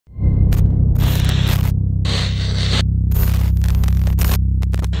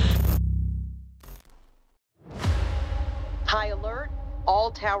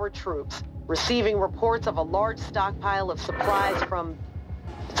All tower troops. Receiving reports of a large stockpile of supplies from...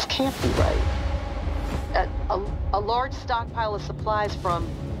 This can't be right. A large stockpile of supplies from...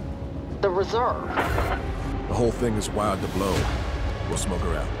 the reserve. The whole thing is wired to blow. We'll smoke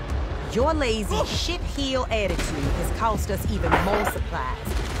her out. Your lazy shit-heel attitude has cost us even more supplies.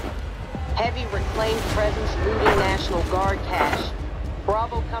 Heavy reclaimed presence looting National Guard cache.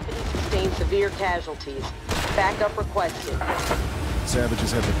 Bravo Company sustained severe casualties. Backup requested.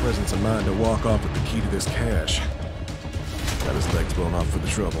 Savages have the presence of mind to walk off with the key to this cache. Got his legs blown off for the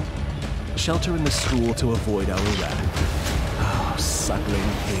trouble. Shelter in the school to avoid our wrath. Oh, suckling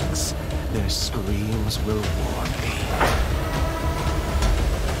pigs. Their screams will warm me.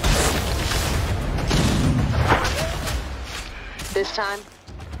 This time,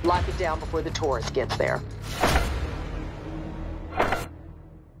 lock it down before the tourist gets there.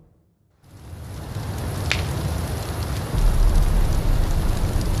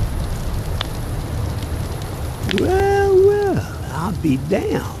 Well, I'll be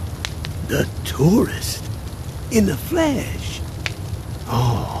damned. The tourist? In the flesh?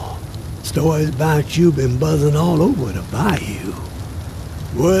 Oh, stories about you been buzzing all over the bayou.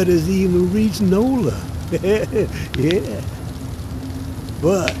 Word has even reached NOLA. Yeah.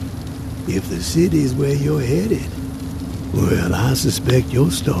 But if the city's where you're headed, well, I suspect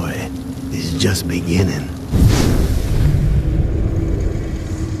your story is just beginning.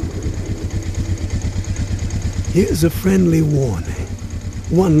 Here's a friendly warning.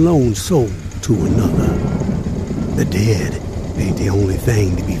 One lone soul to another. The dead ain't the only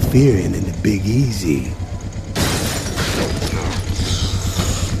thing to be fearing in the Big Easy.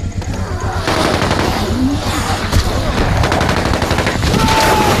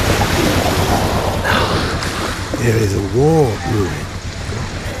 There is a war brewing.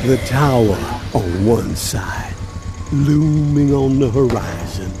 The tower on one side, looming on the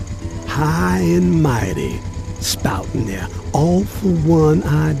horizon, high and mighty, spouting their all-for-one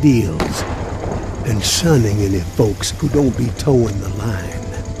ideals and shunning any folks who don't be towing the line.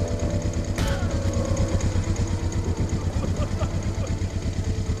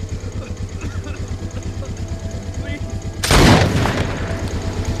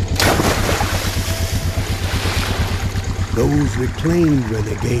 Those reclaimed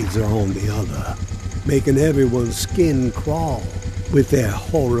renegades are on the other, making everyone's skin crawl with their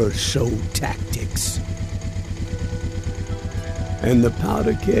horror show tactics. And the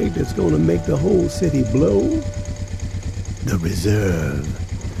powder keg that's gonna make the whole city blow? The reserve.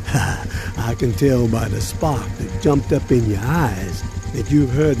 I can tell by the spark that jumped up in your eyes that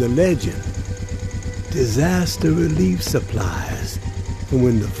you've heard the legend. Disaster relief supplies from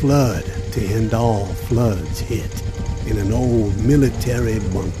when the flood to end all floods hit in an old military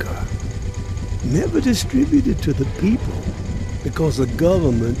bunker. Never distributed to the people because the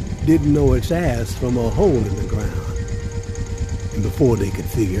government didn't know its ass from a hole in the ground. And before they could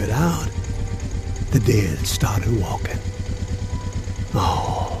figure it out, the dead started walking.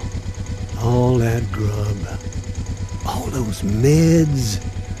 Oh, all that grub, all those meds,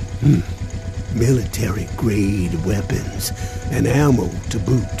 military-grade weapons and ammo to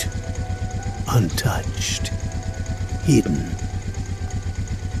boot, untouched, hidden.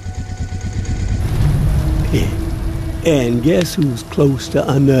 And guess who's close to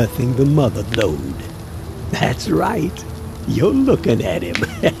unearthing the mother lode? That's right. You're looking at him.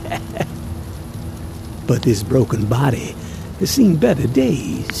 But this broken body has seen better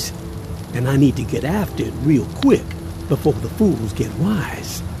days, and I need to get after it real quick before the fools get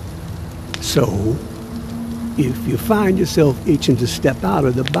wise. So, if you find yourself itching to step out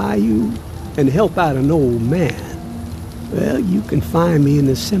of the bayou and help out an old man, well, you can find me in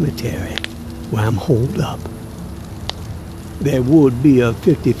the cemetery where I'm holed up. There would be a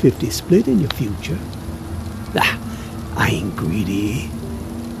 50-50 split in your future. I ain't greedy,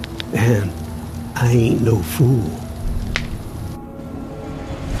 and I ain't no fool.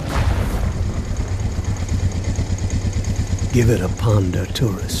 Give it a ponder,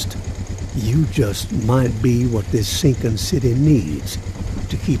 tourist. You just might be what this sinking city needs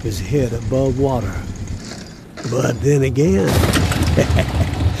to keep his head above water. But then again,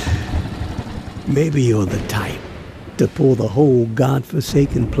 maybe you're the type to pull the whole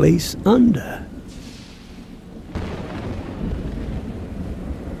godforsaken place under.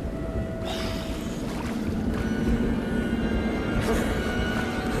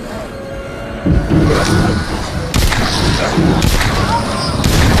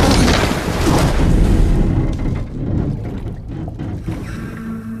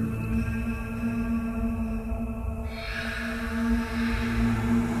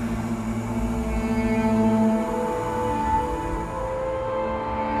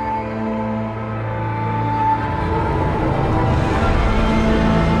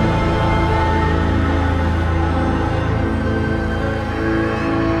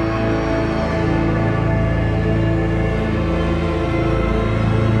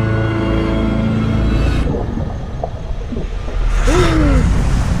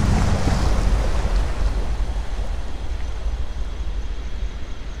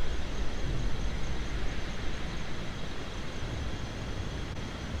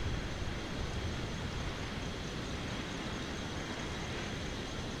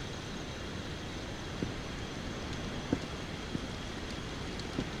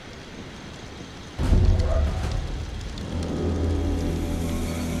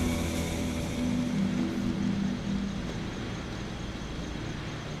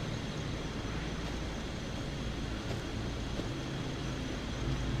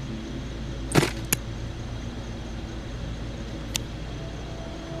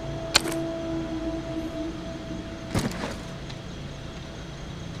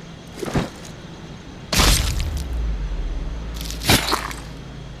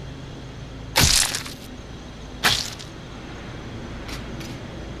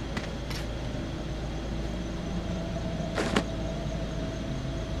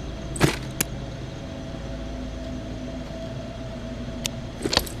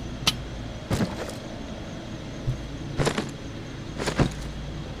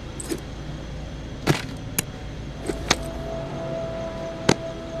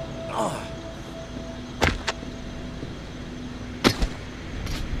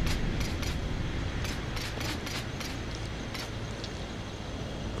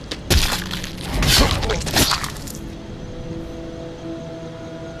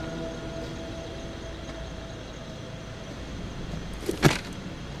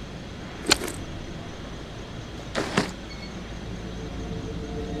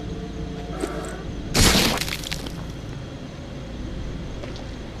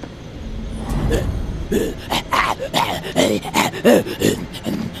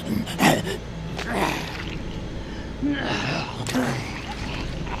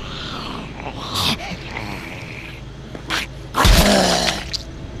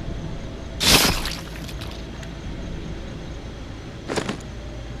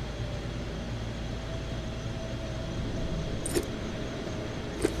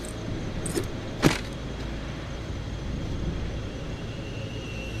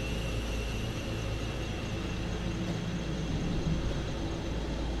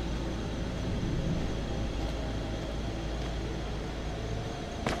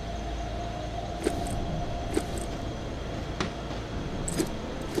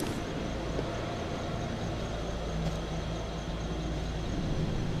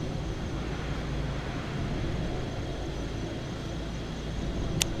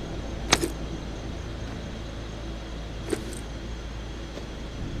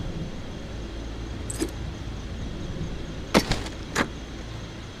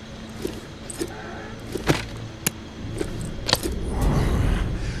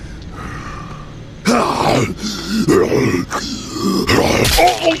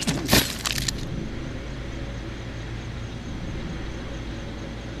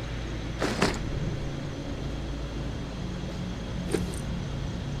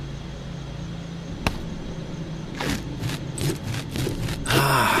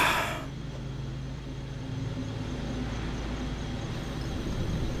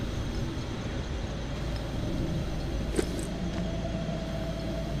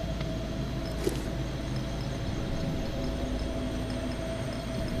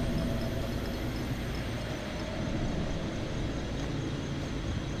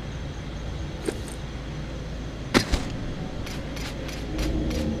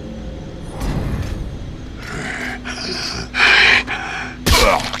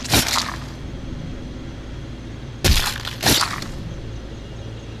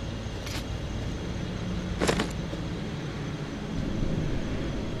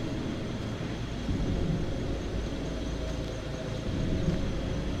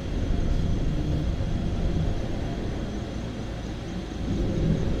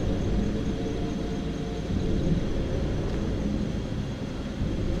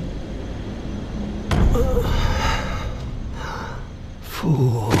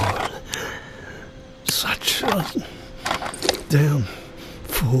 Fool. Such a damn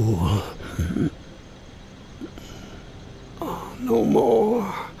fool. Oh, no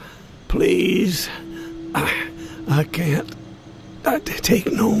more. Please. I can't. I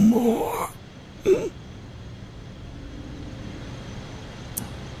take no more.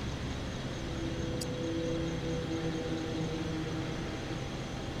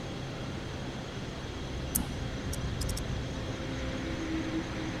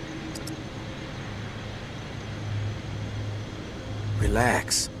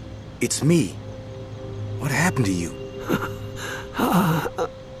 Relax. It's me. What happened to you?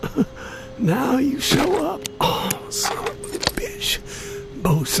 Now you show up. Oh, son of a bitch.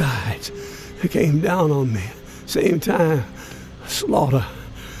 Both sides. They came down on me. Same time. Slaughter.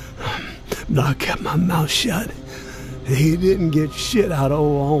 But I kept my mouth shut. He didn't get shit out of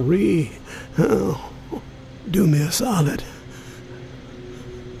old Henri. Oh, do me a solid.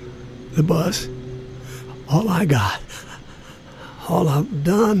 The bus. All I got. All I've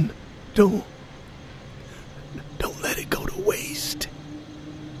done. Don't let it go to waste.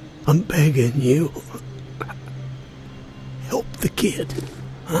 I'm begging you. Help the kid.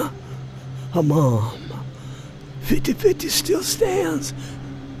 Huh? A mom. 50-50 still stands.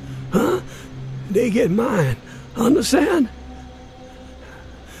 Huh? They get mine. Understand?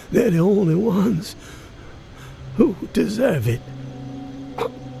 They're the only ones who deserve it.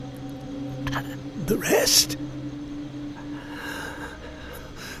 The rest?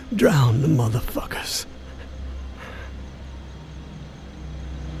 Drown the motherfuckers.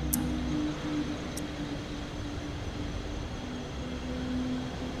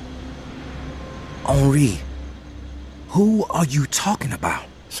 Henri, who are you talking about?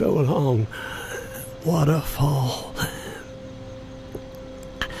 So long, waterfall.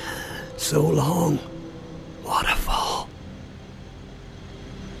 So long, waterfall.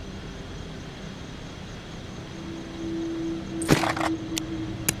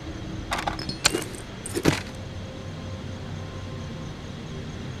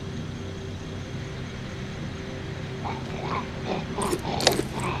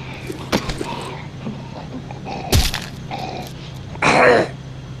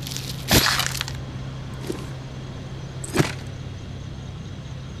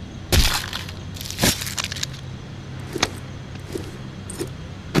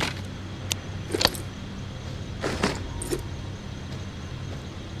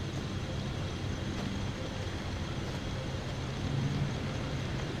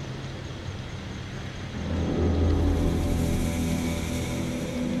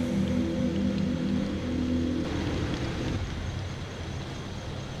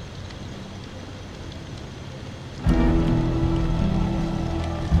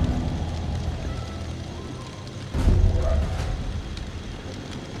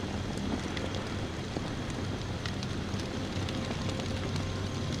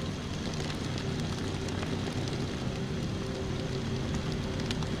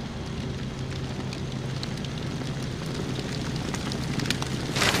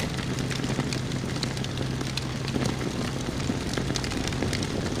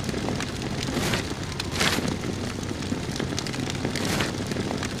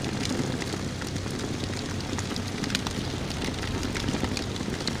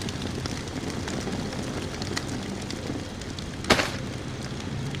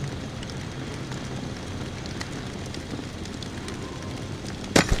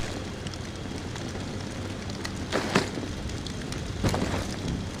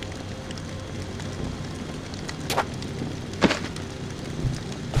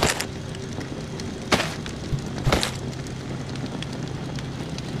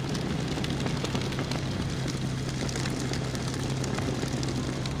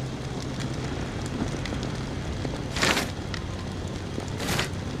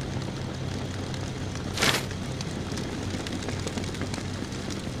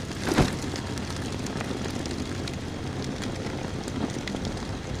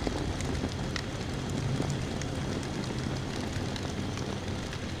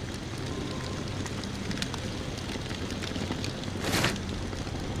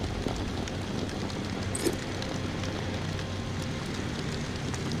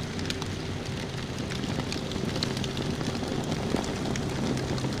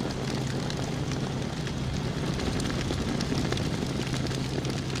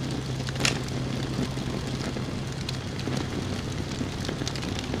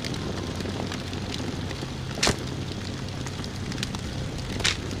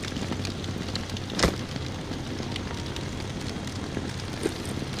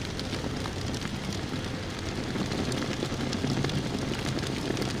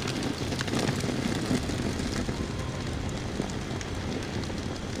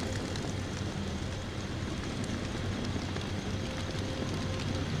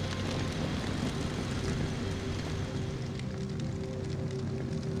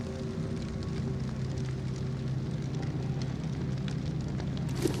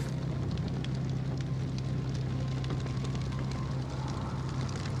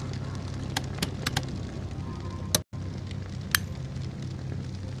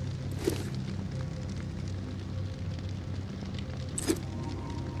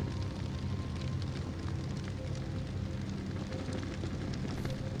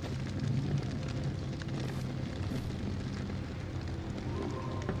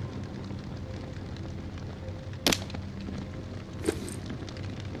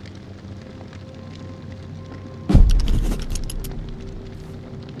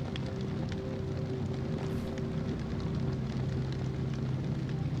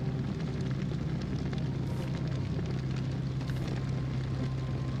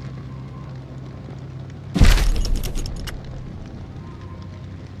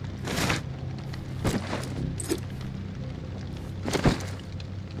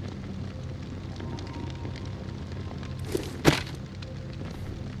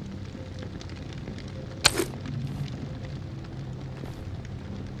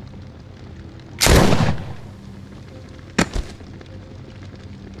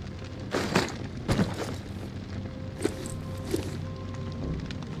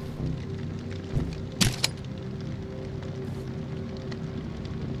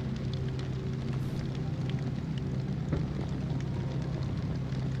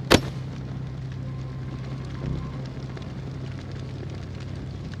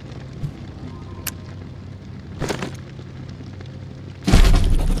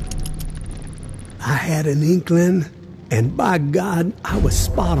 had an inkling, and by God, I was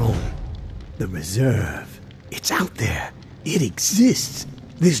spot on. The reserve. It's out there. It exists.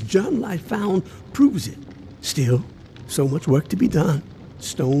 This journal I found proves it. Still, so much work to be done.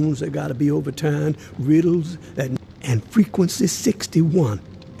 Stones that gotta be overturned, riddles, and frequency 61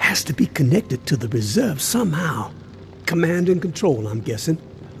 has to be connected to the reserve somehow. Command and control, I'm guessing.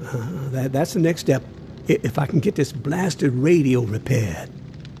 That's the next step. If I can get this blasted radio repaired.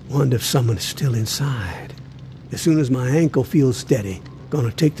 Wonder if someone is still inside. As soon as my ankle feels steady, gonna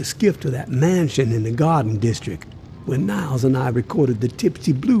take the skiff to that mansion in the Garden District where Niles and I recorded the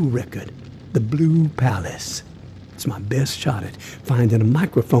Tipsy Blue record, the Blue Palace. It's my best shot at finding a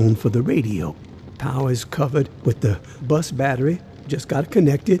microphone for the radio. Power is covered with the bus battery, just got it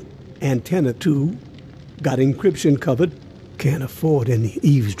connected. Antenna too, got encryption covered. Can't afford any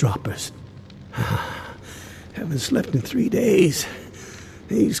eavesdroppers. Haven't slept in 3 days.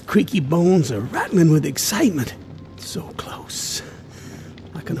 These creaky bones are rattling with excitement. So close.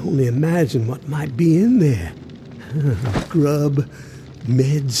 I can only imagine what might be in there. Grub,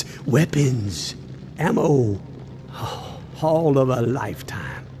 meds, weapons, ammo. Haul of a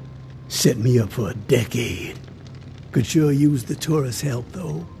lifetime. Set me up for a decade. Could sure use the tourist help,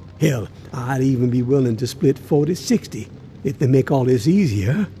 though. Hell, I'd even be willing to split 40-60 if they make all this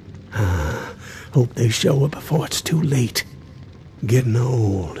easier. Hope they show up before it's too late. Getting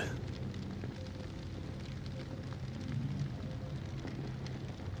old.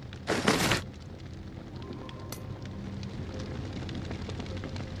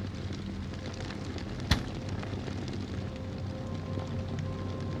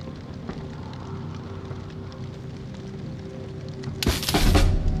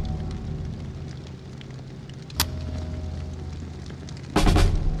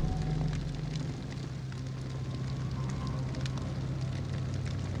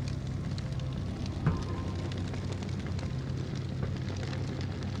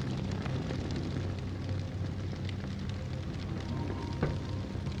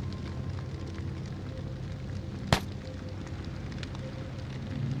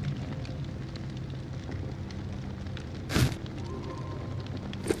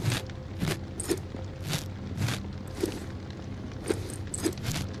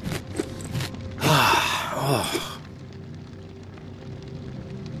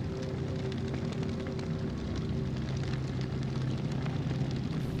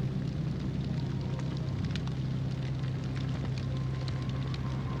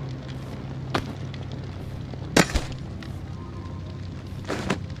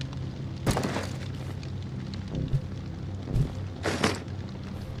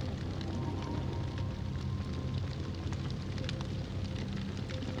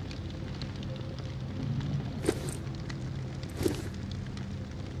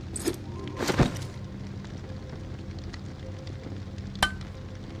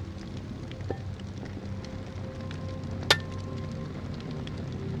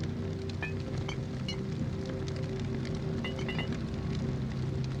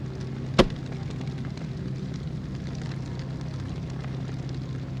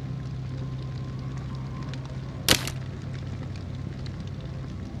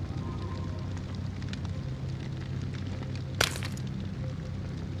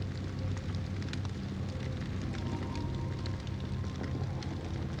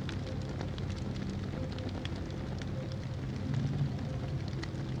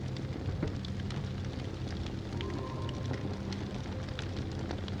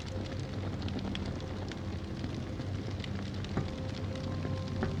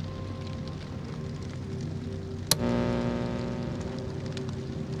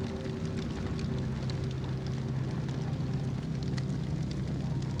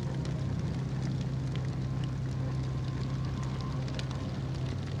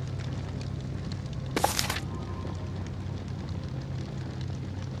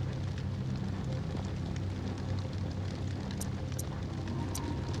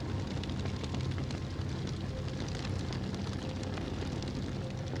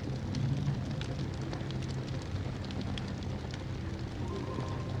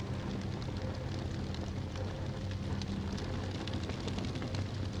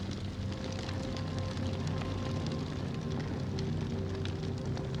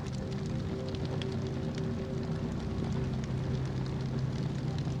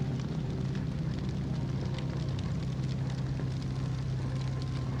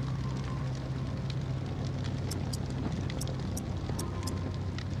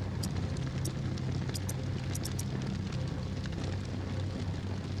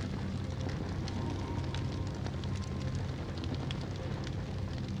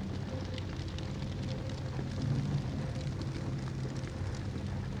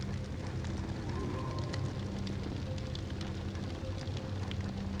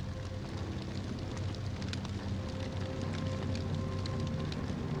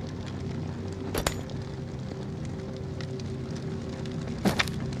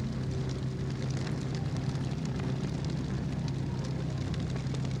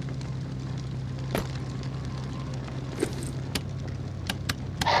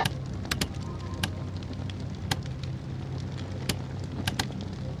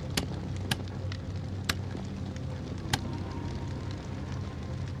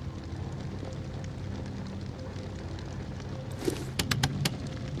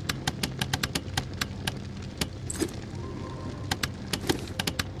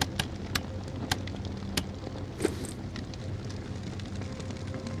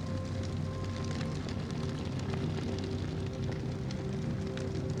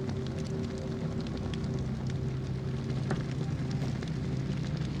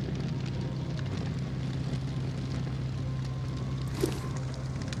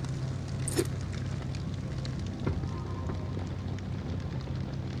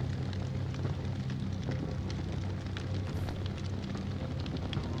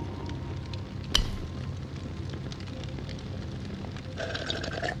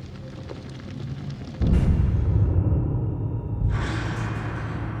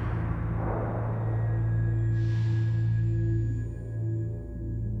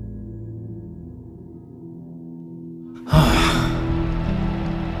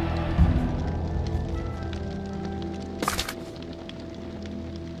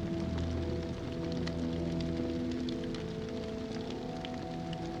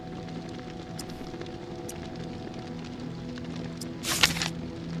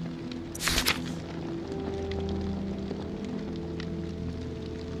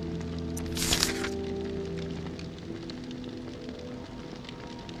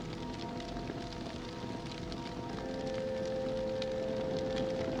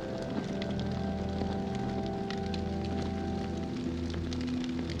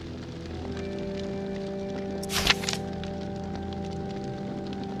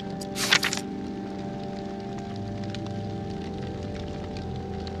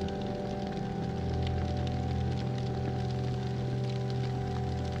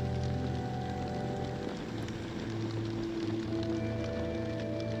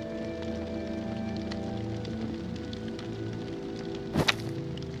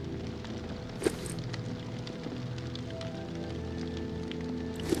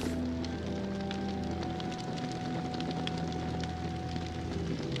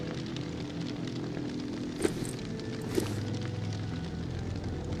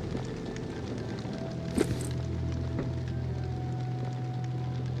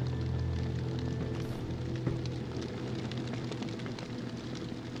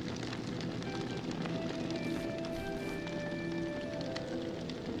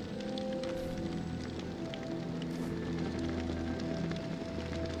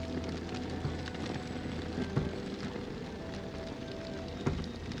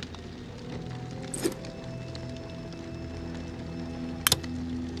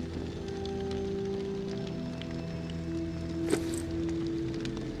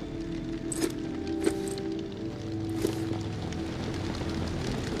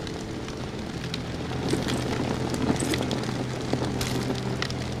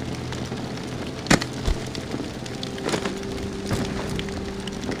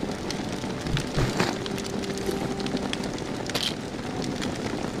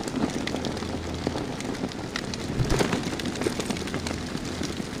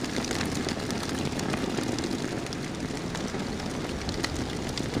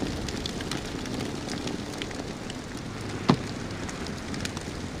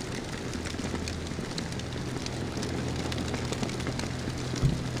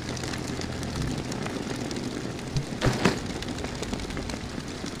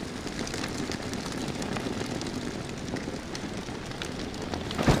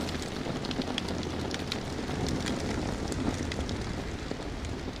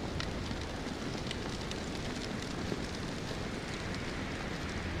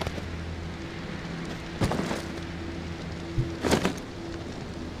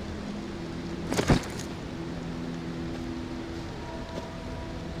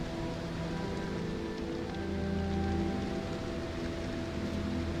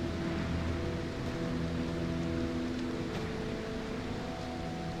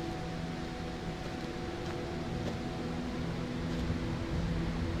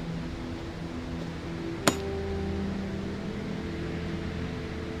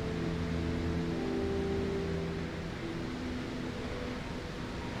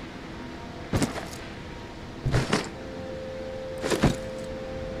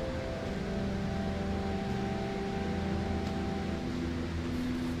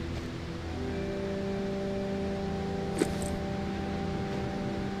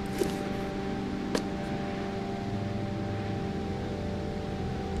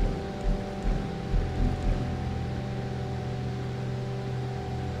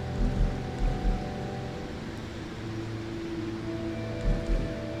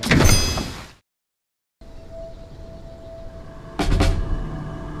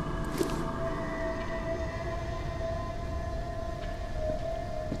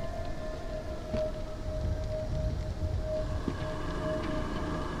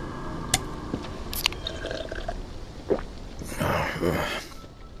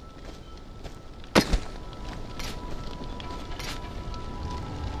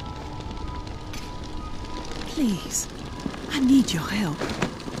 Please, I need your help.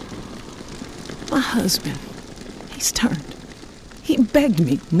 My husband, he's turned. He begged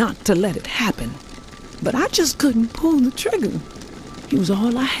me not to let it happen, but I just couldn't pull the trigger. He was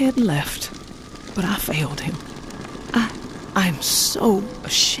all I had left, but I failed him. I'm so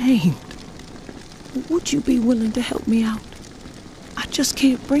ashamed. Would you be willing to help me out? I just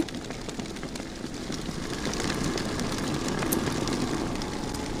can't bring...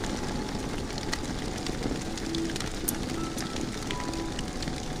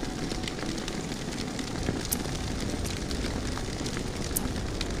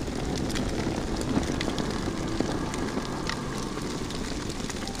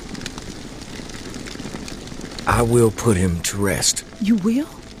 I will put him to rest. You will?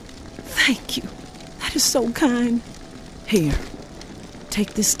 Thank you. That is so kind. Here,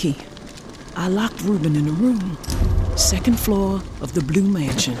 take this key. I locked Reuben in a room, 2nd floor of the Blue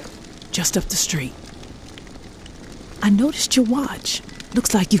Mansion, just up the street. I noticed your watch.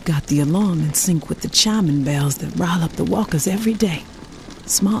 Looks like you've got the alarm in sync with the chiming bells that rile up the walkers every day.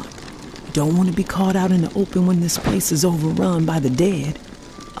 Smart. You don't want to be caught out in the open when this place is overrun by the dead.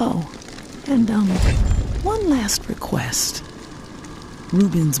 Oh, and one last request.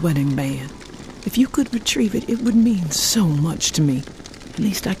 Reuben's wedding band. If you could retrieve it, it would mean so much to me. At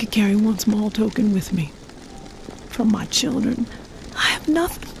least I could carry one small token with me. From my children, I have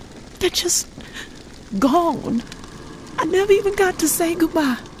nothing. They're just gone. I never even got to say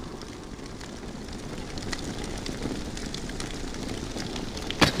goodbye.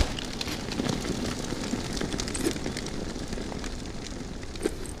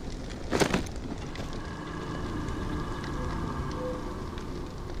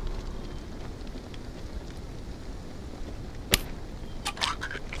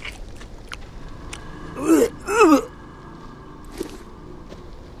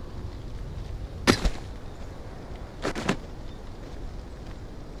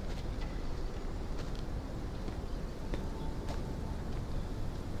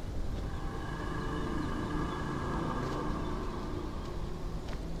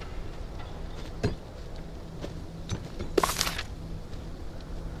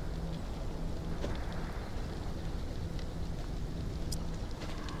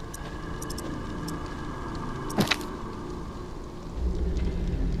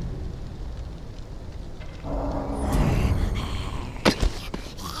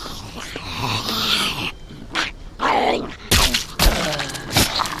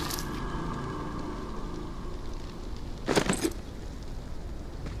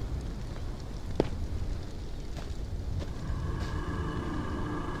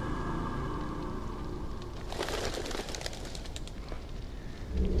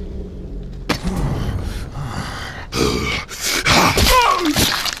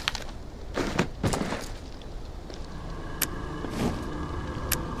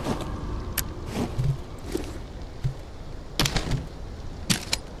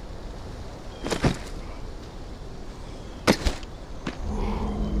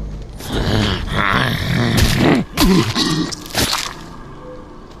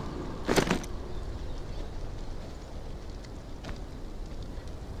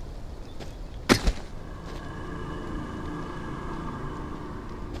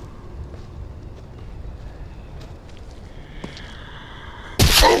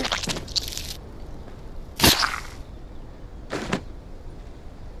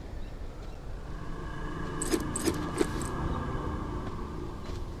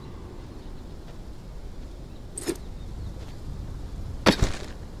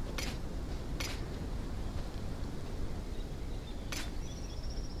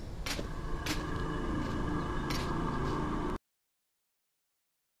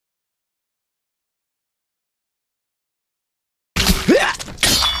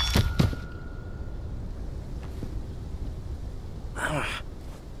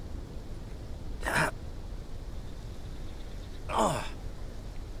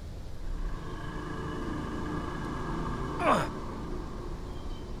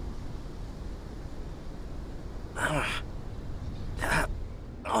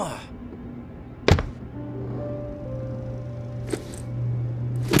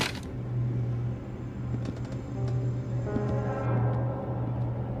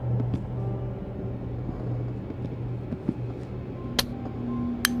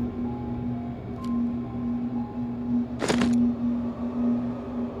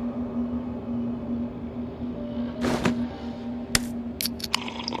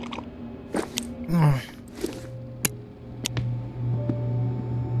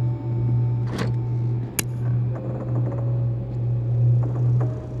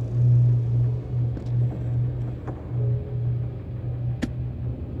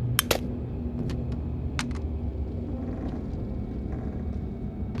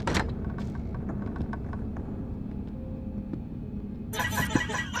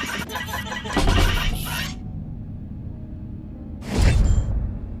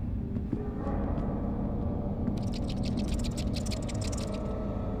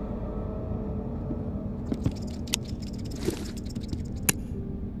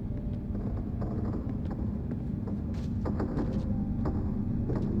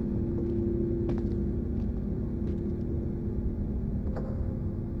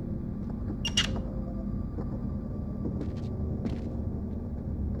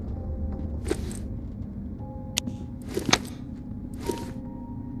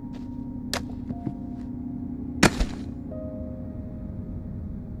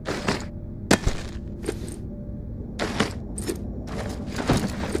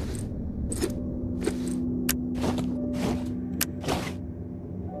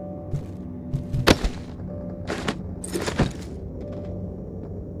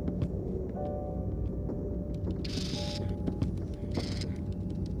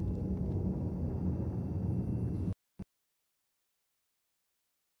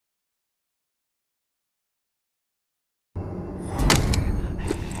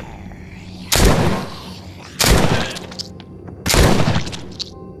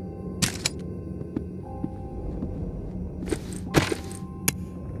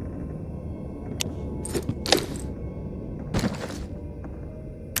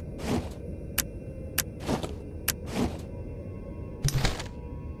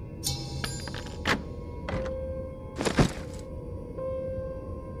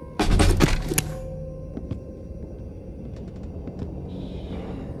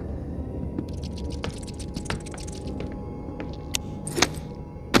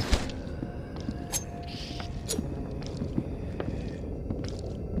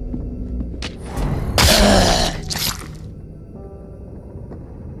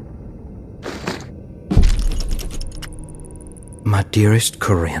 My dearest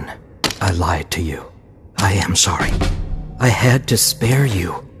Corinne, I lied to you. I am sorry. I had to spare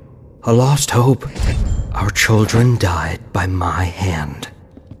you. A lost hope. Our children died by my hand.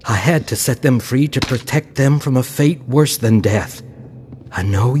 I had to set them free to protect them from a fate worse than death. I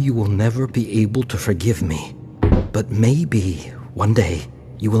know you will never be able to forgive me, but maybe one day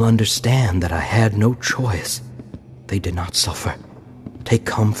you will understand that I had no choice. They did not suffer. Take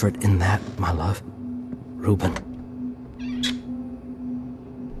comfort in that, my love. Reuben.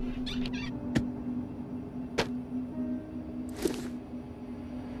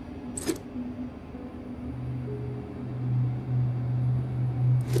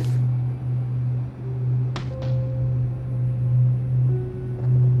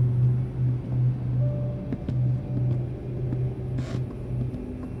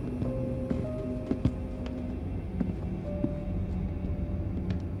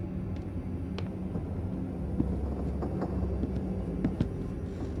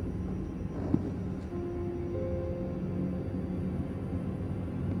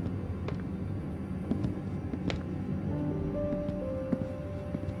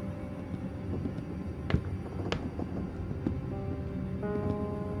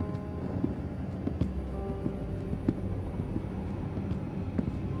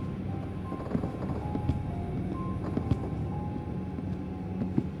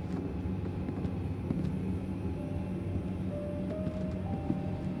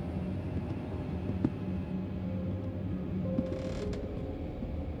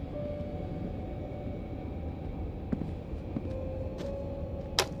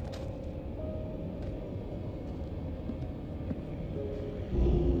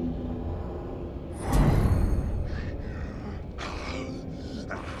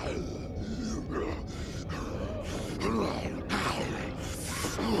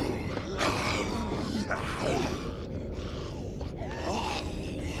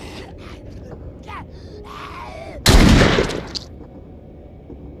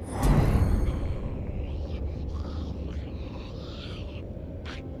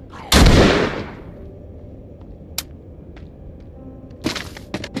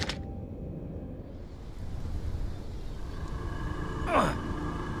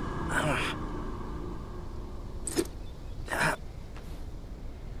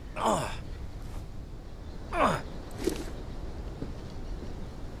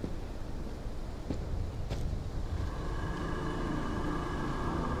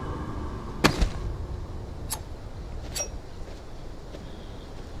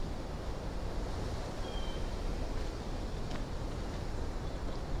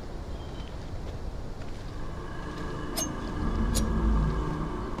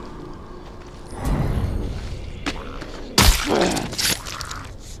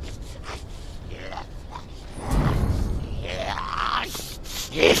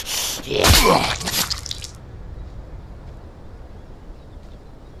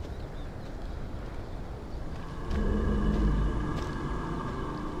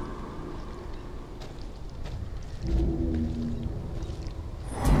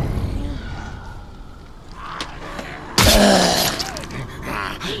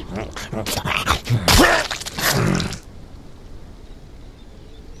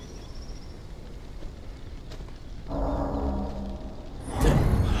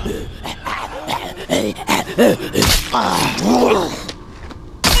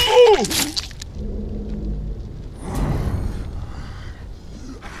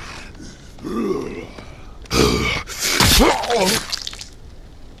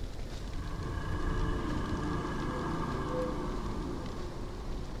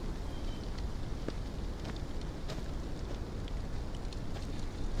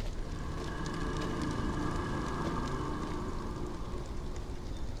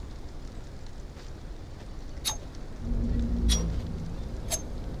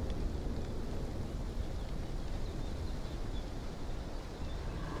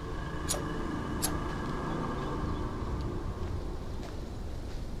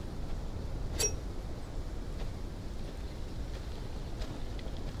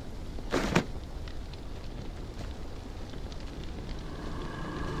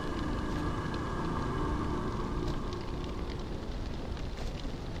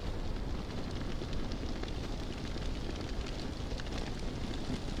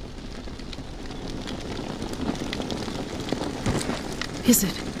 Is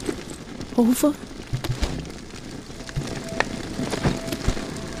it over?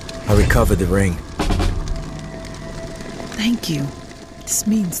 I recovered the ring. Thank you. This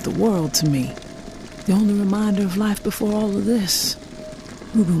means the world to me. The only reminder of life before all of this.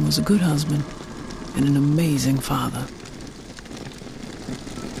 Reuben was a good husband and an amazing father.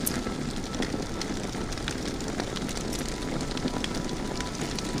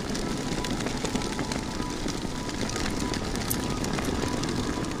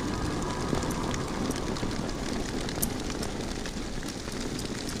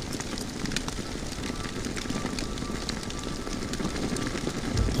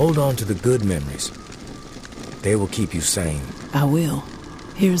 Hold on to the good memories. They will keep you sane. I will.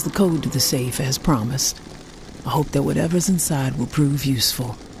 Here's the code to the safe as promised. I hope that whatever's inside will prove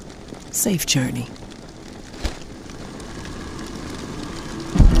useful. Safe journey.